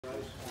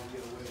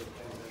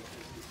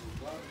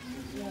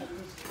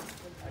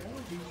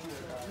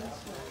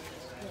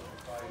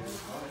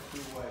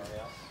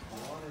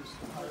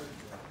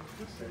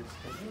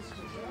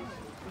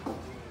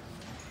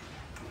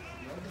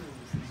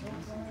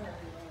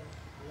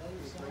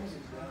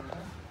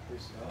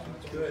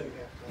Good.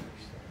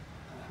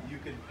 You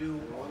can do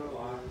one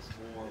lot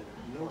more.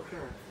 No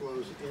current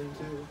flows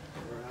into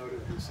or out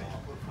of this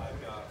amplifier.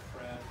 I've got a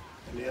friend.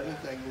 And the other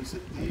thing is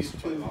that these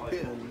two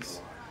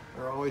pins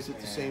are always at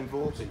the same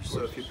voltage.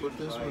 So if you put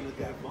this one at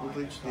that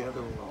voltage, the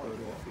other one will go to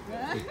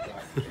that.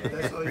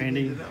 That's all you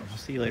Randy, need to know. I'll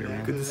see you later,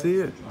 man. Good to see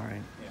you. All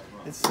right.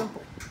 It's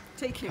simple.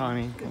 Take care.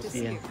 Connie, Good I'll to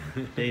see you.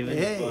 you. David,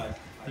 Hey.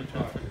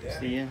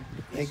 see you.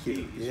 Thank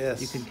you.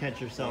 Yes. You can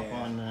catch yourself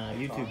on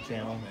YouTube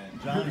channel.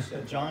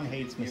 John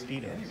hates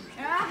mosquitoes.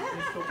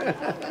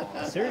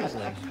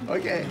 Seriously.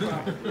 Okay.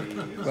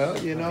 Well,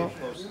 you know,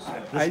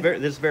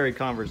 This very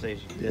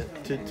conversation.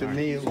 to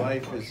me,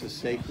 life is a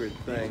sacred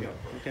thing.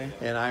 Okay.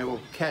 And I will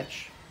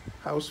catch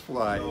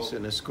houseflies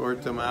and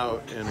escort them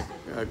out in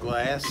a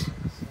glass,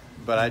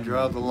 but I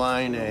draw the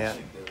line at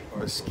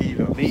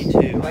mosquitoes. Me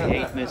too. I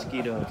hate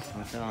mosquitoes.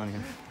 I'm telling you.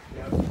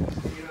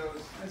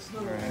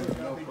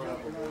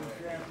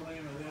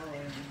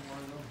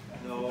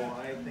 No,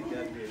 I think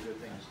that'd be a good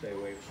thing to stay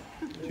away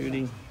from.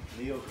 Judy,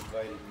 Neil's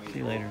invited me see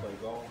you to later. play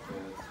golf.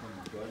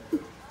 It's good.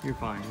 You're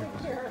fine. You're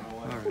fine.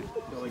 All right.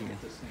 Until I See ya.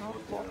 get this thing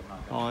looked at, I'm not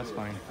Oh, gonna that's do it.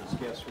 fine. Because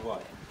guess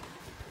what?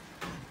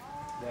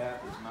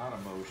 That is not a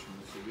motion,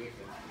 it's a good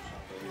thing for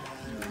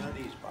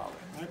somebody. These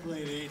problems. I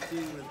played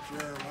 18 with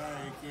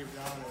Jeremiah. He came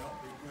down to help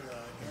me put an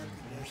air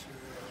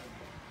conditioner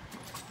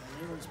in.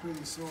 And it was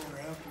pretty sore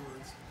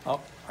afterwards. Oh,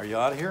 are you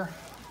out of here?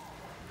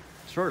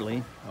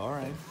 Shortly. All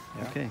right.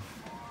 Yeah. Okay.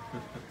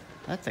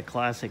 That's a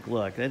classic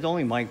look. That's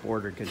only Mike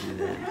Border could do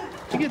that.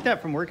 Did you get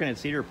that from working at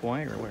Cedar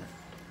Point or where?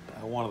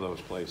 One of those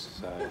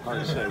places.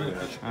 Hard to say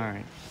which. All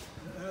right.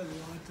 That was a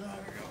long time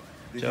ago.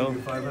 Did Joe? you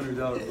get a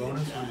 $500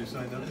 bonus when you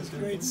signed up? It's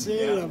great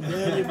seeing you. I'm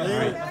glad you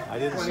made it. I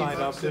didn't sign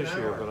up this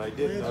year, but I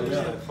did notice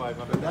that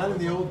 $500. Not in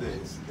the old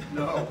days.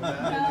 No, not in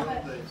the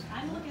old days.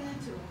 I'm looking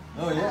into it.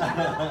 Oh,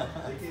 yeah.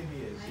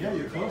 Yeah,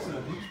 you're close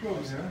enough. You can go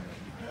over there.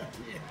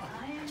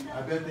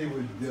 I bet they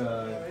would, I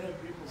bet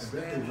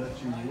they'd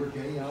let you work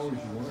any hours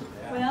you want.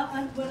 Well,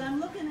 what I'm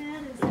looking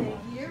at is a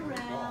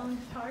year-round,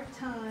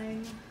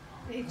 part-time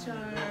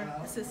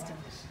HR assistant.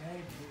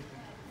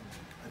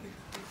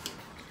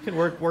 You could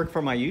work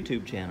for my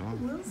YouTube channel.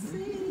 We'll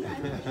see.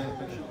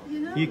 You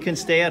know. You can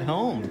stay at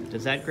home.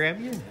 Does that grab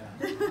you?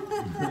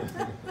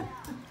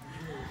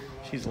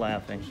 She's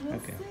laughing. We'll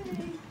Okay.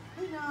 see.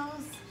 Who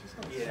knows?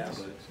 Yeah,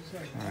 but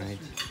All right.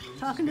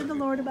 Talking to the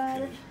Lord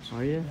about it.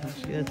 Are you?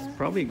 That's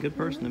probably a good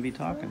person to be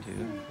talking to.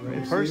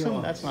 In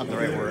person? That's not the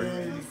right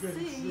word.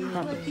 See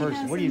Not the what he person.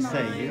 has What do you in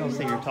say? mind. You don't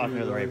say you're talking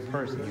to the right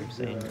person. You're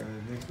saying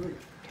you're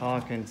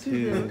talking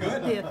to.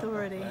 The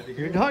authority.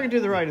 You're talking to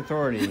the right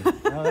authority.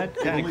 Well, that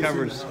kind of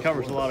covers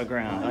a lot of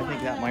ground. I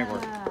think that might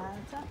work.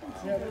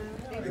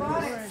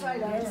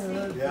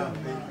 Yeah.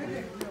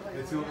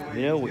 It's the only way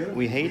You know,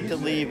 we hate to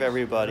leave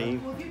everybody,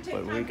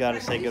 but we got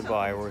to say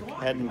goodbye. We're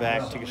heading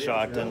back to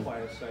Coshocton,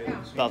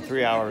 about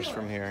 3 hours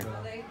from here.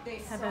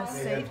 Have a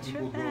safe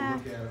trip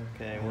back.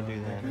 Okay, we'll do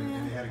that.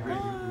 And they had a great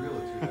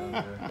realtor down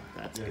there.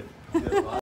 That's Yeah, good. did a lot